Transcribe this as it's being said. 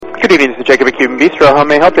Good evening, this is Jacob at Cuban Bistro. How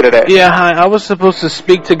may I help you today? Yeah, hi. I was supposed to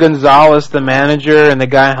speak to Gonzalez, the manager, and the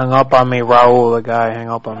guy hung up on me. Raul, the guy, hung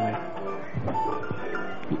up on me.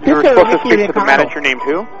 You were supposed to speak to the manager named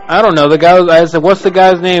who? I don't know. The guy. I said, "What's the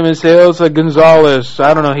guy's name?" He said, "It was Gonzalez."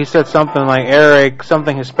 I don't know. He said something like Eric,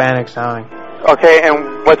 something Hispanic sounding. Okay,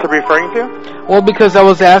 and what's it referring to? Well, because I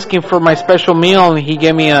was asking for my special meal, and he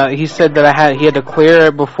gave me he said that he had to clear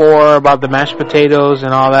it before about the mashed potatoes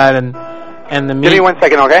and all that, and the meat. Give me 1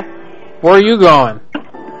 second, okay? Where are you going?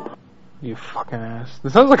 You fucking ass.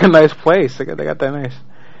 This sounds like a nice place. They got that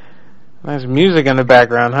nice music in the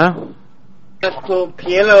background, huh? Little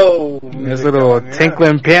piano. There's a little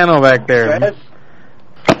tinkling piano back there.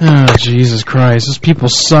 Oh, Jesus Christ. Those people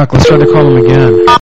suck. Let's try to call them again.